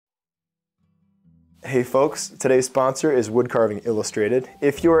Hey folks, today's sponsor is Woodcarving Illustrated.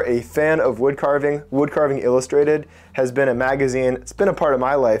 If you're a fan of woodcarving, Woodcarving Illustrated has been a magazine, it's been a part of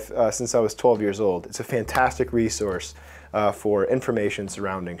my life since I was 12 years old. It's a fantastic resource for information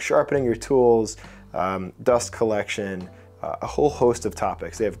surrounding sharpening your tools, dust collection, a whole host of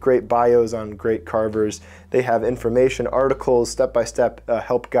topics. They have great bios on great carvers. They have information, articles, step-by-step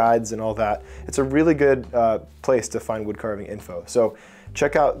help guides and all that. It's a really good place to find woodcarving info. So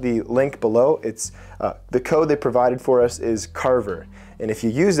check out the link below. It's the code they provided for us is Carver. And if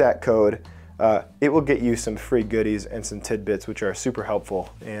you use that code, it will get you some free goodies and some tidbits which are super helpful,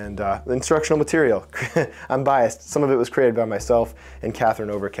 and instructional material. I'm biased. Some of it was created by myself and Catherine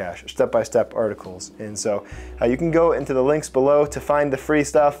Overcash, step-by-step articles. And so you can go into the links below to find the free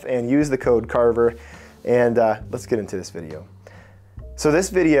stuff and use the code Carver. And let's get into this video. So this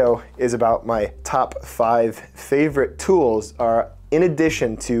video is about my top 5 favorite tools in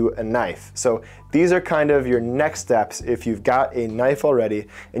addition to a knife. So these are kind of your next steps if you've got a knife already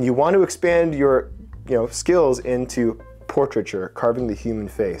and you want to expand your skills into portraiture, carving the human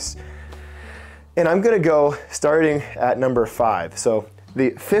face. And I'm gonna go starting at number 5. So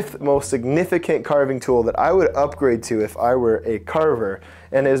the 5th most significant carving tool that I would upgrade to if I were a carver,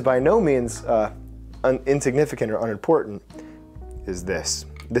 and is by no means insignificant or unimportant, is this.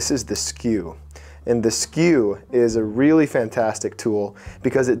 This is the skew. And the skew is a really fantastic tool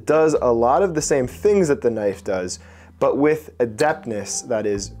because it does a lot of the same things that the knife does, but with adeptness that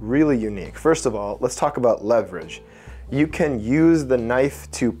is really unique. First of all, let's talk about leverage. You can use the knife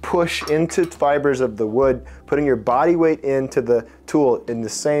to push into fibers of the wood, putting your body weight into the tool in the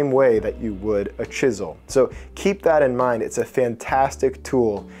same way that you would a chisel. So keep that in mind. It's a fantastic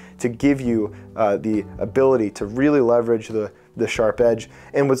tool to give you the ability to really leverage the sharp edge.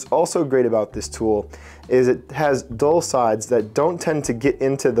 And what's also great about this tool is it has dull sides that don't tend to get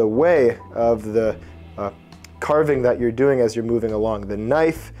into the way of the carving that you're doing as you're moving along. The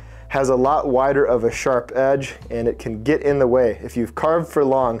knife has a lot wider of a sharp edge and it can get in the way. If you've carved for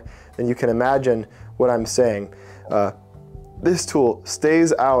long, then you can imagine what I'm saying. This tool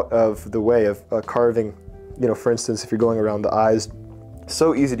stays out of the way of carving, for instance, if you're going around the eyes.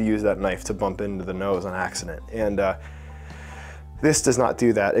 So easy to use that knife to bump into the nose on accident. And this does not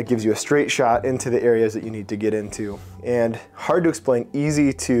do that. It gives you a straight shot into the areas that you need to get into. And hard to explain,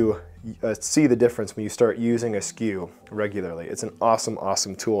 easy to see the difference when you start using a skew regularly. It's an awesome,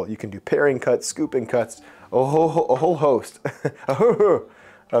 awesome tool. You can do paring cuts, scooping cuts, a whole host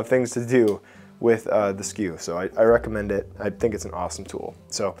of things to do with the skew. So I recommend it. I think it's an awesome tool.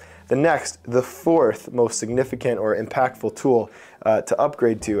 So the 4th most significant or impactful tool to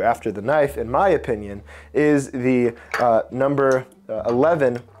upgrade to after the knife, in my opinion, is the number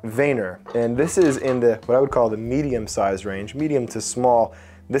 11 veiner. And this is in what I would call the medium size range, medium to small.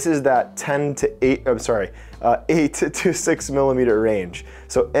 This is that 8 to 6 millimeter range.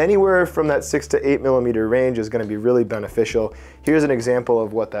 So anywhere from that 6 to 8 millimeter range is going to be really beneficial. Here's an example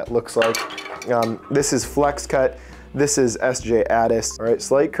of what that looks like. This is Flexcut. This is SJ Addis. All right,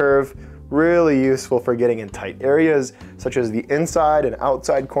 slight curve, really useful for getting in tight areas, such as the inside and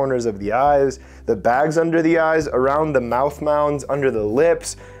outside corners of the eyes, the bags under the eyes, around the mouth mounds, under the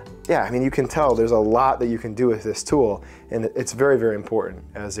lips. Yeah, I mean, you can tell there's a lot that you can do with this tool, and it's very, very important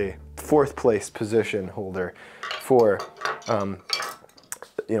as a 4th place position holder for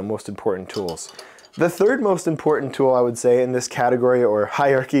most important tools. The 3rd most important tool, I would say, in this category or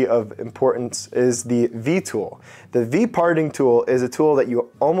hierarchy of importance is the V tool. The V parting tool is a tool that you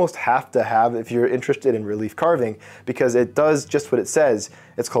almost have to have if you're interested in relief carving, because it does just what it says.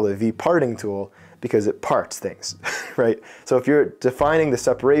 It's called a V parting tool because it parts things, right? So if you're defining the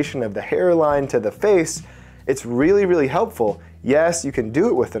separation of the hairline to the face, it's really, really helpful. Yes, you can do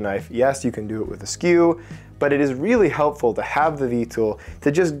it with a knife. Yes, you can do it with a skew, but it is really helpful to have the V tool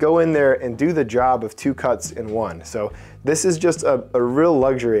to just go in there and do the job of 2 cuts in one. So this is just a real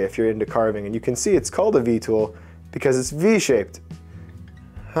luxury if you're into carving, and you can see it's called a V tool because it's V-shaped.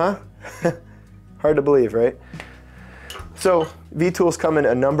 Huh? Hard to believe, right? So V-tools come in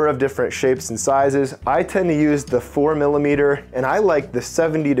a number of different shapes and sizes. I tend to use the 4 millimeter, and I like the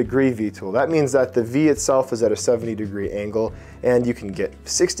 70-degree V-tool. That means that the V itself is at a 70-degree angle, and you can get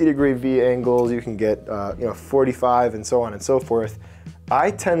 60-degree V angles, you can get 45 and so on and so forth.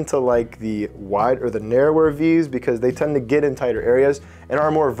 I tend to like the wide or the narrower Vs because they tend to get in tighter areas and are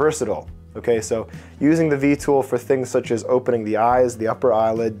more versatile. Okay, so using the V tool for things such as opening the eyes, the upper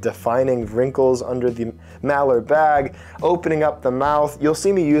eyelid, defining wrinkles under the malar bag, opening up the mouth. You'll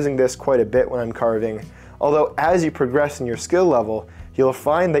see me using this quite a bit when I'm carving. Although as you progress in your skill level, you'll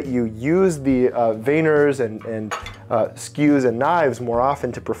find that you use the veiners and skews and knives more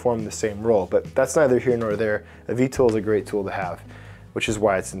often to perform the same role, but that's neither here nor there. A V-tool is a great tool to have, which is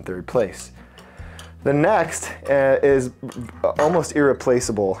why it's in third place. The next is almost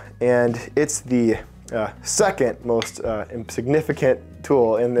irreplaceable, and it's the second most significant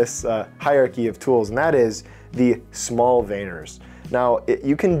tool in this hierarchy of tools, and that is the small veiners. Now,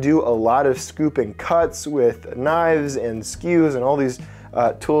 you can do a lot of scooping cuts with knives and skews and all these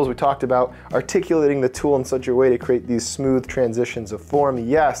tools we talked about, articulating the tool in such a way to create these smooth transitions of form,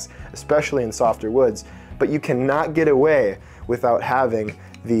 yes, especially in softer woods, but you cannot get away without having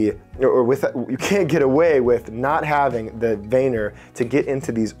you can't get away with not having the veiner to get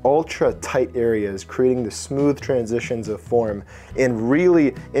into these ultra tight areas, creating the smooth transitions of form in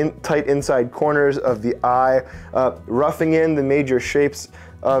really tight inside corners of the eye, roughing in the major shapes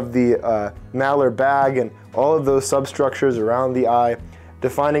of the malar bag and all of those substructures around the eye,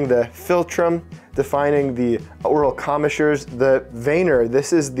 defining the philtrum, defining the oral commissures. The veiner,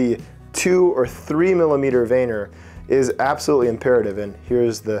 this is the 2 or 3 millimeter veiner, is absolutely imperative, and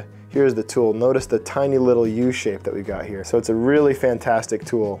here's the tool. Notice the tiny little U shape that we got here. So it's a really fantastic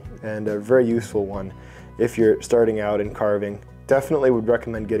tool and a very useful one if you're starting out in carving. Definitely would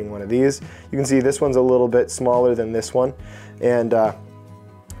recommend getting one of these. You can see this one's a little bit smaller than this one, and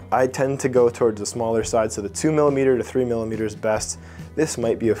I tend to go towards the smaller side, so the 2 millimeter to 3 millimeter is best. This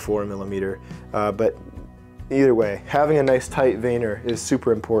might be a 4 millimeter, but either way, having a nice tight veiner is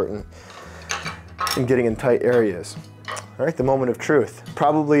super important in getting in tight areas. All right, the moment of truth.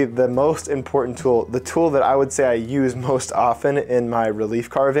 Probably the most important tool, the tool that I would say I use most often in my relief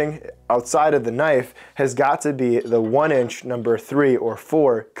carving, outside of the knife, has got to be the 1-inch number 3 or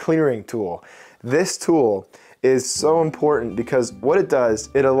 4 clearing tool. This tool is so important because what it does,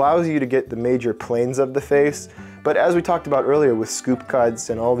 it allows you to get the major planes of the face, but as we talked about earlier with scoop cuts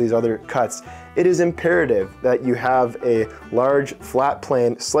and all these other cuts, it is imperative that you have a large flat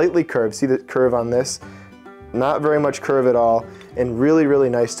plane, slightly curved. See the curve on this? Not very much curve at all, and really, really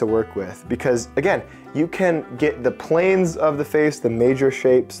nice to work with because, again, you can get the planes of the face, the major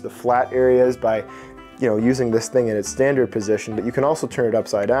shapes, the flat areas by using this thing in its standard position, but you can also turn it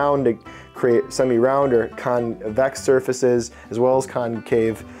upside down to create semi-round or convex surfaces as well as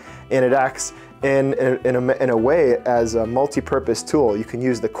concave, and it acts in a way as a multi-purpose tool. You can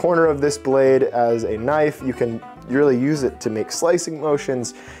use the corner of this blade as a knife. You can really use it to make slicing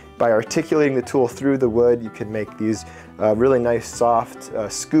motions. By articulating the tool through the wood, you can make these really nice soft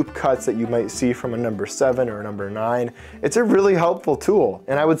scoop cuts that you might see from a number 7 or a number 9. It's a really helpful tool,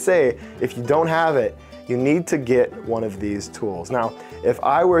 and I would say if you don't have it, you need to get one of these tools. Now, if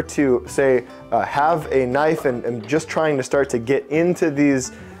I were to say have a knife and just trying to start to get into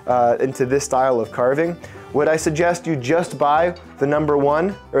these into this style of carving, would I suggest you just buy the number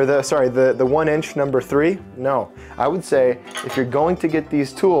 1 or the 1-inch number 3? No, I would say if you're going to get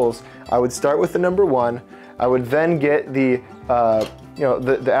these tools, I would start with the number 1. I would then get the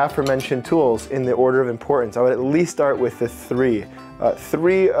the aforementioned tools in the order of importance. I would at least start with the 3.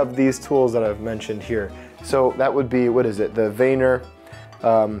 3 of these tools that I've mentioned here. So that would be, what is it? The veiner,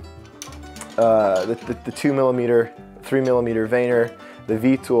 the 2 millimeter, 3 millimeter veiner, the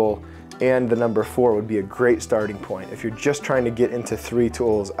V tool, and the number 4 would be a great starting point if you're just trying to get into 3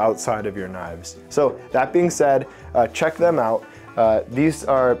 tools outside of your knives. So that being said, check them out. These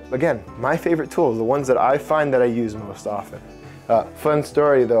are, again, my favorite tools, the ones that I find that I use most often. Fun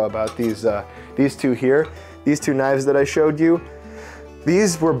story though about these two here, these 2 knives that I showed you.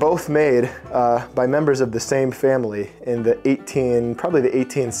 These were both made by members of the same family in the probably the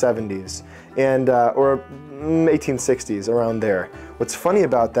 1870s and or 1860s, around there. What's funny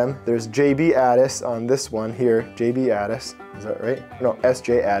about them, there's J.B. Addis on this one here, J.B. Addis, is that right? No,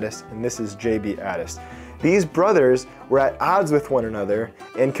 S.J. Addis, and this is J.B. Addis. These brothers were at odds with one another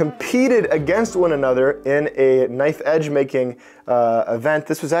and competed against one another in a knife edge making event.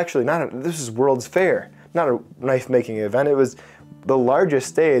 This was actually this was World's Fair, not a knife making event. It was the largest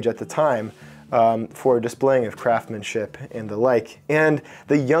stage at the time for displaying of craftsmanship and the like. And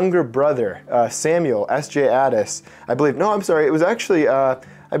the younger brother, Samuel, S.J. Addis, I believe, no, I'm sorry, it was actually, I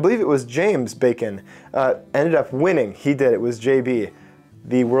believe it was James Bacon, ended up winning. He did, it was J.B.,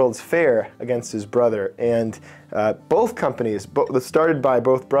 the World's Fair against his brother. And both companies, started by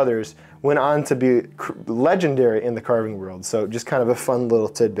both brothers, went on to be legendary in the carving world. So just kind of a fun little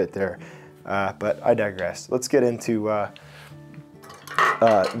tidbit there. But I digress. Let's get into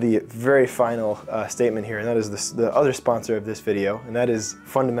the very final statement here, and that is the other sponsor of this video, and that is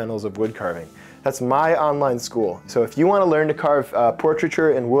Fundamentals of Wood Carving. That's my online school. So if you want to learn to carve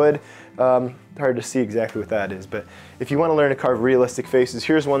portraiture in wood, hard to see exactly what that is, but if you want to learn to carve realistic faces,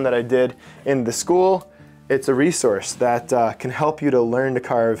 here's one that I did in the school. It's a resource that can help you to learn to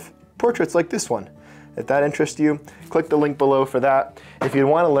carve portraits like this one. If that interests you, click the link below for that. If you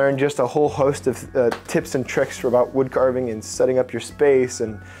want to learn just a whole host of tips and tricks about wood carving and setting up your space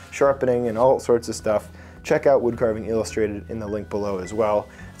and sharpening and all sorts of stuff, check out Woodcarving Illustrated in the link below as well.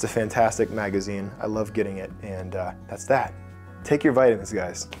 It's a fantastic magazine. I love getting it, and that's that. Take your vitamins,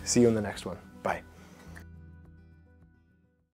 guys. See you in the next one.